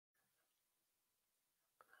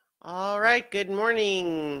All right, good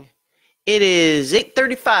morning. It is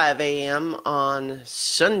 8:35 a.m. on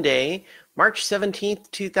Sunday, March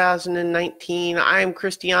 17th, 2019. I'm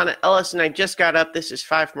Christiana Ellis, and I just got up. This is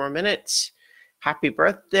 5 more minutes. Happy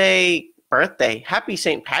birthday. Happy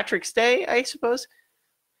St. Patrick's Day, I suppose.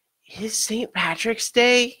 Is St. Patrick's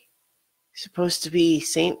Day supposed to be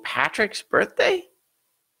St. Patrick's birthday?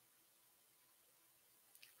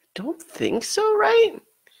 I don't think so, right?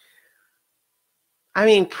 I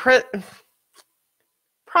mean,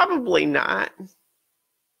 probably not.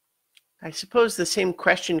 I suppose the same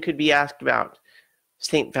question could be asked about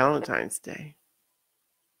St. Valentine's Day.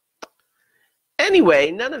 Anyway,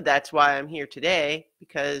 none of that's why I'm here today,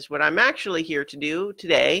 because what I'm actually here to do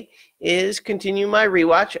today is continue my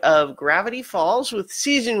rewatch of Gravity Falls with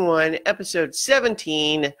Season 1, Episode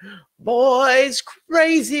 17, Boyz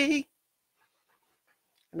Crazy.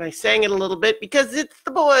 And I sang it a little bit because it's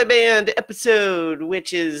the boy band episode,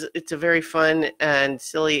 it's a very fun and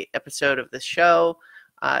silly episode of the show.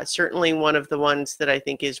 Certainly one of the ones that I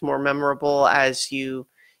think is more memorable as you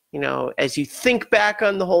think back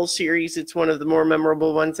on the whole series. It's one of the more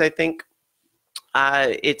memorable ones, I think.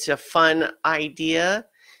 It's a fun idea,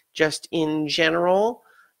 just in general.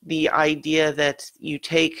 The idea that you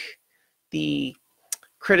take the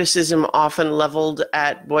criticism often leveled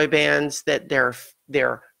at boy bands that they're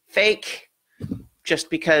fake just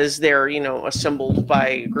because they're, assembled by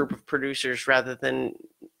a group of producers rather than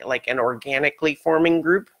like an organically forming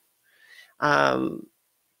group.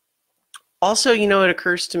 Also, it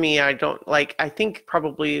occurs to me, I think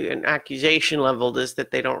probably an accusation leveled is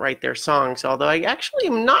that they don't write their songs, although I actually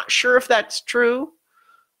am not sure if that's true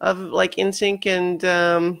of like NSYNC and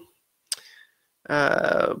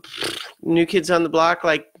New Kids on the Block.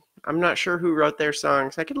 Like, I'm not sure who wrote their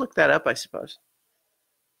songs. I could look that up, I suppose.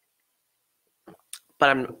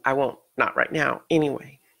 But I won't, not right now,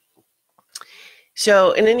 anyway.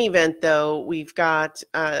 So in any event, though, we've got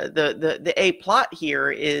the A plot here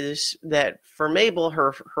is that for Mabel,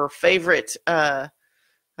 her favorite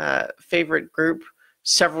favorite group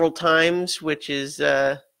several times, which is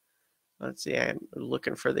let's see, I'm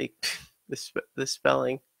looking for the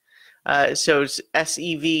spelling. So it's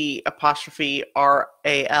SEV''RAL,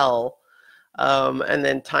 and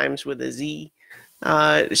then times with a Z.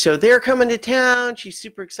 So they're coming to town. She's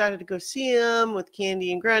super excited to go see them with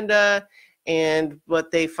Candy and Grenda. And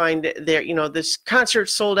what they find there, this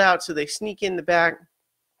concert's sold out, so they sneak in the back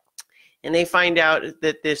and they find out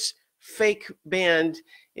that this fake band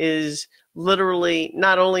is literally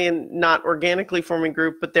not only a not organically forming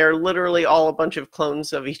group, but they're literally all a bunch of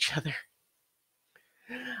clones of each other.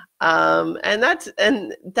 And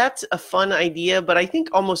that's a fun idea, but I think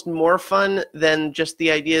almost more fun than just the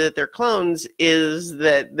idea that they're clones is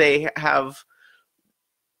that they have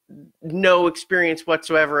no experience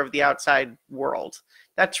whatsoever of the outside world.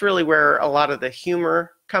 That's really where a lot of the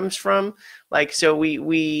humor comes from. Like, so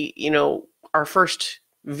we our first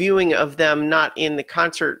viewing of them not in the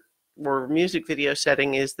concert or music video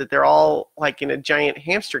setting is that they're all like in a giant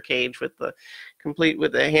hamster cage complete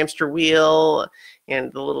with a hamster wheel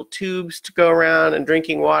and the little tubes to go around and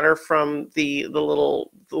drinking water from the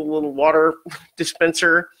little water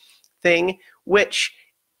dispenser thing, which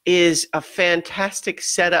is a fantastic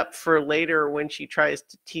setup for later when she tries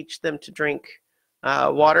to teach them to drink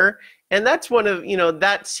water. And that's one of,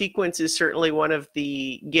 that sequence is certainly one of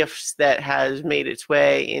the gifts that has made its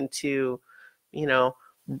way into,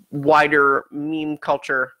 wider meme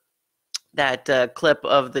culture. That clip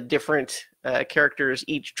of the different characters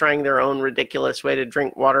each trying their own ridiculous way to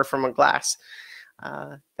drink water from a glass.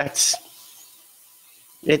 It's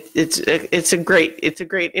a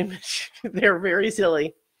great image. They're very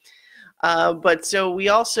silly. But so we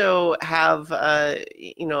also have a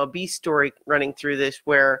B story running through this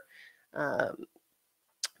where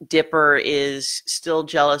Dipper is still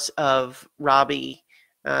jealous of Robbie,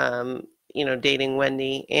 dating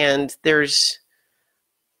Wendy, and there's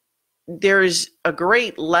a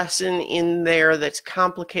great lesson in there that's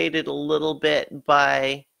complicated a little bit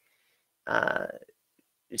by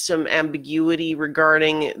some ambiguity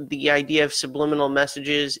regarding the idea of subliminal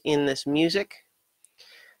messages in this music.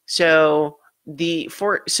 So the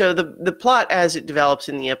plot as it develops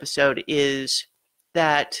in the episode is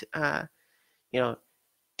that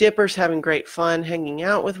Dipper's having great fun hanging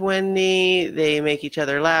out with Wendy. They make each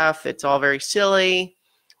other laugh. It's all very silly,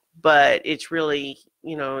 but it's really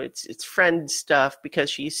it's friend stuff because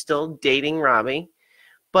she's still dating Robbie.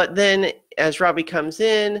 But then as Robbie comes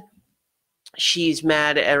in, she's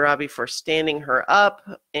mad at Robbie for standing her up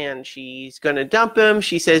and she's going to dump him.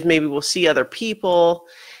 She says maybe we'll see other people.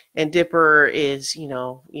 And Dipper is,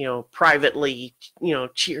 privately,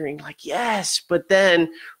 cheering like, yes. But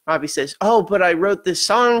then Robbie says, oh, but I wrote this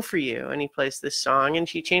song for you. And he plays this song and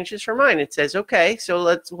she changes her mind. It says, okay,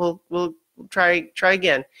 so we'll try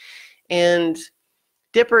again. And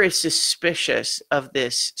Dipper is suspicious of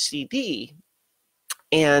this CD.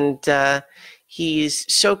 And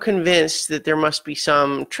he's so convinced that there must be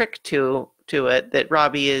some trick to it, that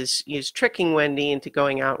Robbie is tricking Wendy into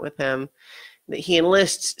going out with him, that he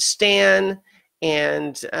enlists Stan,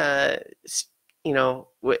 and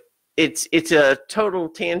it's a total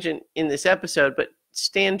tangent in this episode, but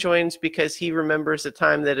Stan joins because he remembers a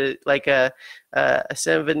time that a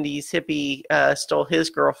 70s hippie stole his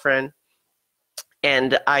girlfriend.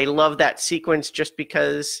 And I love that sequence just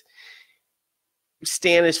because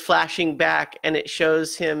Stan is flashing back and it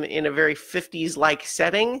shows him in a very 50s-like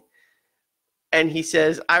setting. And he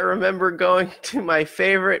says, I remember going to my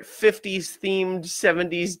favorite 50s-themed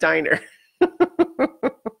 70s diner.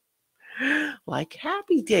 Like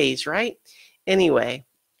Happy Days, right? Anyway,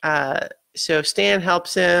 so Stan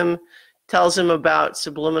helps him, tells him about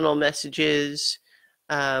subliminal messages.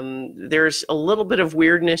 There's a little bit of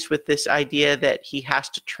weirdness with this idea that he has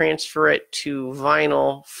to transfer it to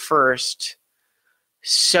vinyl first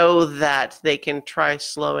so that they can try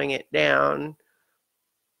slowing it down.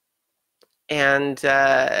 And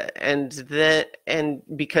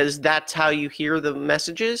because that's how you hear the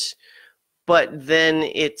messages, but then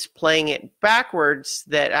it's playing it backwards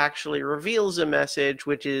that actually reveals a message,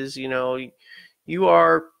 which is, you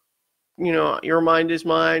are, your mind is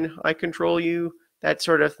mine, I control you, that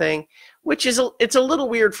sort of thing, which is, it's a little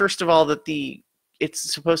weird, first of all, that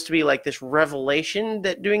it's supposed to be like this revelation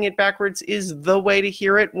that doing it backwards is the way to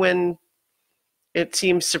hear it, when it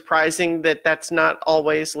seems surprising that that's not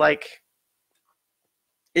always like,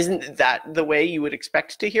 isn't that the way you would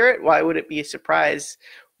expect to hear it? Why would it be a surprise?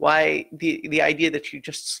 Why the idea that you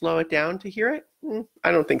just slow it down to hear it?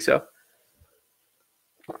 I don't think so.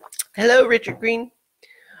 Hello, Richard Green.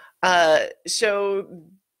 So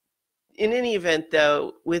in any event,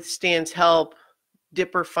 though, with Stan's help,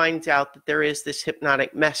 Dipper finds out that there is this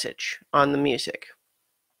hypnotic message on the music.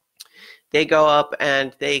 They go up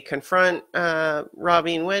and they confront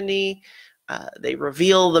Robbie and Wendy. They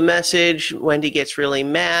reveal the message. Wendy gets really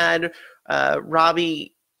mad.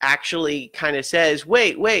 Robbie actually kind of says,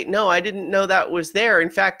 wait, no, I didn't know that was there. In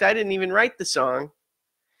fact, I didn't even write the song,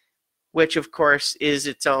 which of course is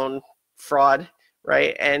its own fraud,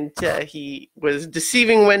 right? And he was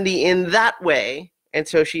deceiving Wendy in that way, and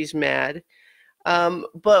so she's mad.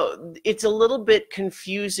 But it's a little bit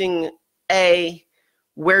confusing, A,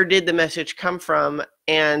 where did the message come from,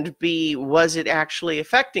 and B, was it actually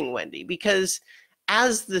affecting Wendy? Because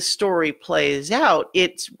as the story plays out,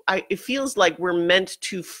 it feels like we're meant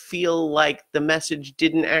to feel like the message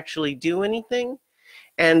didn't actually do anything,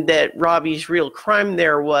 and that Robbie's real crime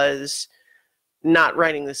there was not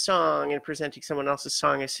writing the song and presenting someone else's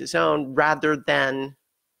song as his own, rather than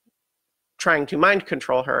trying to mind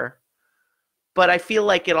control her. But I feel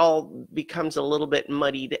like it all becomes a little bit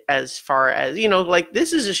muddied as far as, like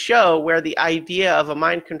this is a show where the idea of a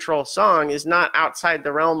mind control song is not outside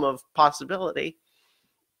the realm of possibility.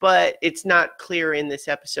 But it's not clear in this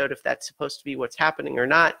episode if that's supposed to be what's happening or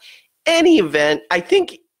not. Any event, I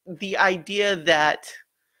think the idea that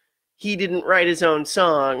he didn't write his own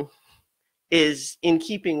song is in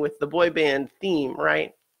keeping with the boy band theme,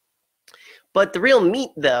 right? But the real meat,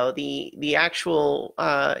 though, the actual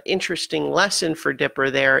interesting lesson for Dipper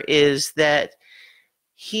there is that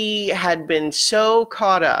he had been so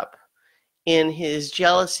caught up in his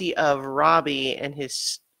jealousy of Robbie and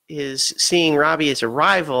his seeing Robbie as a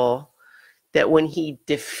rival, that when he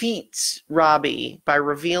defeats Robbie by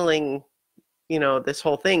revealing, this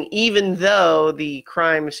whole thing, even though the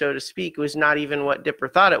crime, so to speak, was not even what Dipper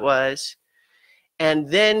thought it was, and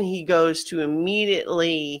then he goes to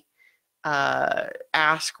immediately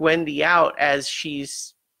ask Wendy out as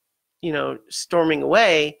she's, storming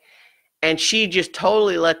away, and she just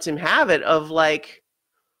totally lets him have it, of like,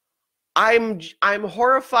 I'm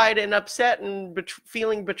horrified and upset and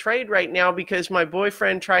feeling betrayed right now because my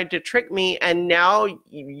boyfriend tried to trick me, and now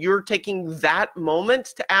you're taking that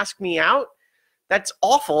moment to ask me out? That's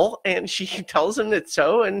awful. And she tells him that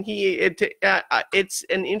so, and it's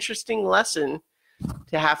an interesting lesson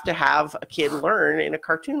to have a kid learn in a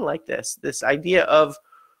cartoon like this idea of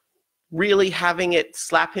really having it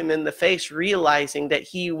slap him in the face, realizing that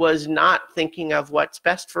he was not thinking of what's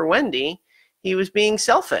best for Wendy. He was being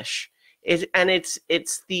selfish. It's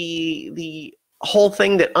the whole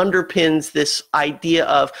thing that underpins this idea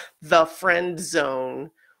of the friend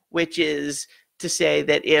zone, which is to say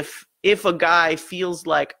that if if a guy feels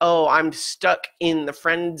like, oh, I'm stuck in the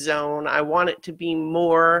friend zone, I want it to be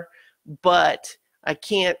more, but I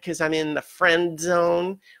can't because I'm in the friend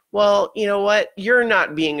zone. Well, you know what? You're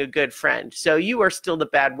not being a good friend. So you are still the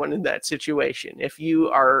bad one in that situation. If you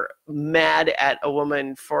are mad at a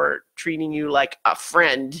woman for treating you like a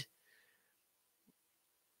friend.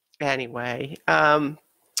 Anyway,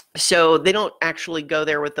 so they don't actually go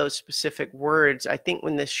there with those specific words. I think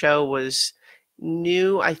when this show was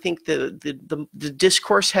new, I think the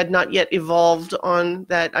discourse had not yet evolved on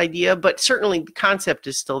that idea, but certainly the concept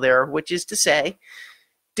is still there, which is to say,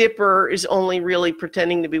 Dipper is only really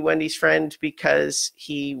pretending to be Wendy's friend because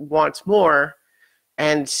he wants more.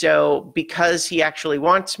 And so because he actually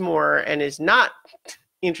wants more and is not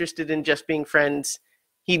interested in just being friends,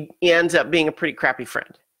 he ends up being a pretty crappy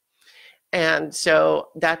friend. And so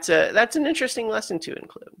that's an interesting lesson to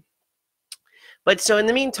include. But so in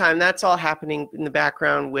the meantime, that's all happening in the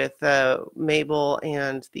background with Mabel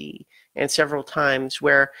and several times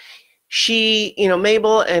where she,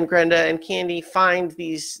 Mabel and Grenda and Candy find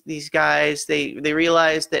these guys. They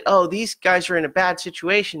realize that, oh, these guys are in a bad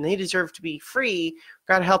situation. They deserve to be free.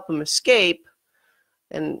 Got to help them escape.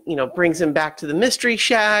 And, brings them back to the Mystery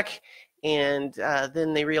Shack. And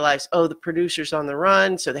then they realize, oh, the producer's on the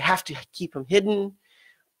run, so they have to keep him hidden.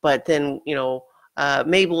 But then,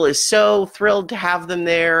 Mabel is so thrilled to have them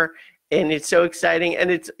there, and it's so exciting.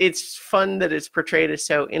 And it's fun that it's portrayed as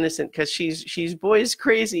so innocent because she's boys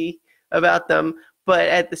crazy about them. But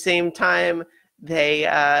at the same time, they,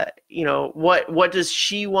 what does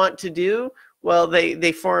she want to do? Well,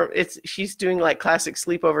 they form, she's doing like classic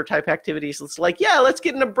sleepover type activities. It's like, yeah, let's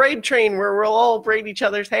get in a braid train where we'll all braid each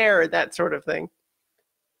other's hair, that sort of thing.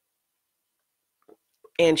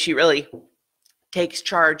 And she really takes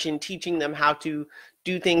charge in teaching them how to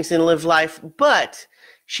do things and live life, but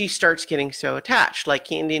she starts getting so attached. Like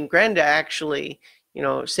Candy and Grenda actually,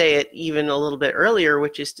 say it even a little bit earlier,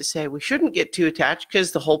 which is to say we shouldn't get too attached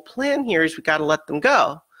because the whole plan here is we got to let them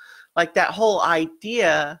go. Like that whole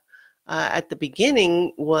idea at the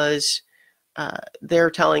beginning was they're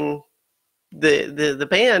telling the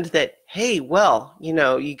band that, hey, well, you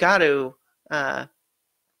got to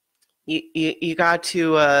you got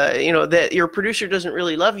to that your producer doesn't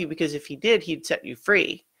really love you because if he did, he'd set you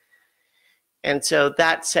free. And so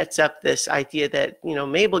that sets up this idea that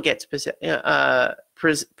Mabel gets possessive.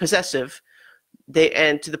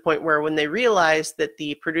 And to the point where when they realize that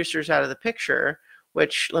the producer's out of the picture,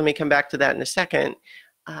 which let me come back to that in a second.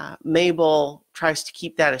 Mabel tries to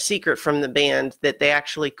keep that a secret from the band that they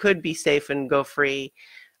actually could be safe and go free,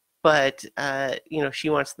 but she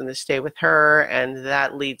wants them to stay with her, and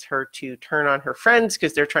that leads her to turn on her friends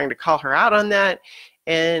because they're trying to call her out on that,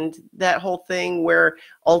 and that whole thing where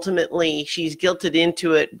ultimately she's guilted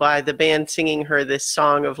into it by the band singing her this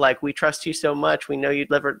song of like, we trust you so much, we know you'd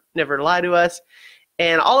never lie to us.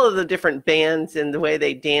 And all of the different bands and the way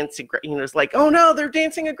they dance, it's like, oh no, they're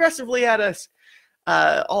dancing aggressively at us.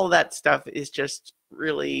 All that stuff is just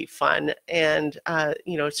really fun. And,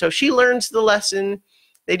 so she learns the lesson.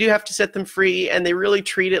 They do have to set them free, and they really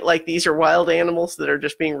treat it like these are wild animals that are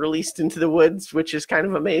just being released into the woods, which is kind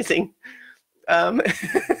of amazing. And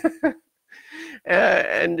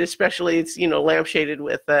especially it's, lampshaded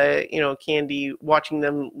with, Candy watching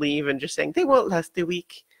them leave and just saying, they won't last a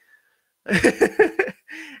week.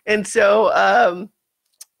 And so,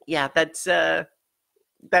 yeah, that's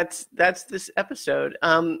this episode.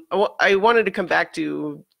 I wanted to come back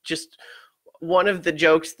to just one of the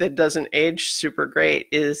jokes that doesn't age super great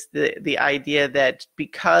is the idea that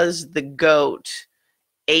because the goat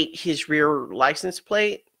ate his rear license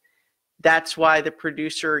plate, that's why the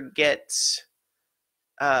producer gets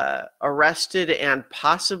arrested and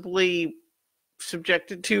possibly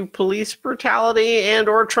subjected to police brutality and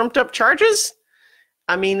or trumped up charges.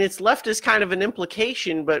 I mean, it's left as kind of an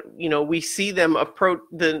implication, but, we see them approach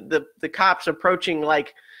the cops approaching,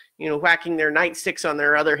 like, whacking their nightsticks on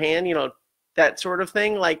their other hand, that sort of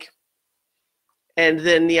thing. Like, and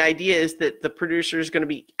then the idea is that the producer is going to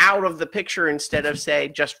be out of the picture instead of, say,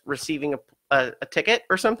 just receiving a ticket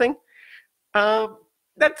or something.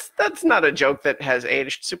 That's not a joke that has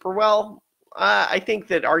aged super well. I think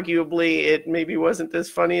that arguably it maybe wasn't as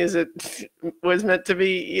funny as it was meant to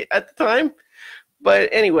be at the time. But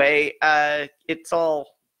anyway, it's all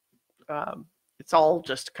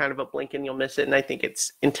just kind of a blink and you'll miss it, and I think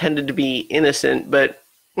it's intended to be innocent, but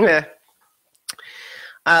yeah.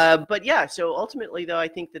 But yeah, so ultimately, though, I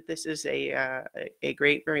think that this is a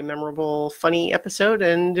great, very memorable, funny episode,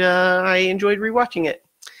 and I enjoyed rewatching it.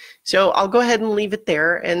 So I'll go ahead and leave it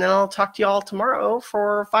there, and then I'll talk to you all tomorrow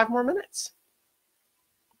for 5 more minutes.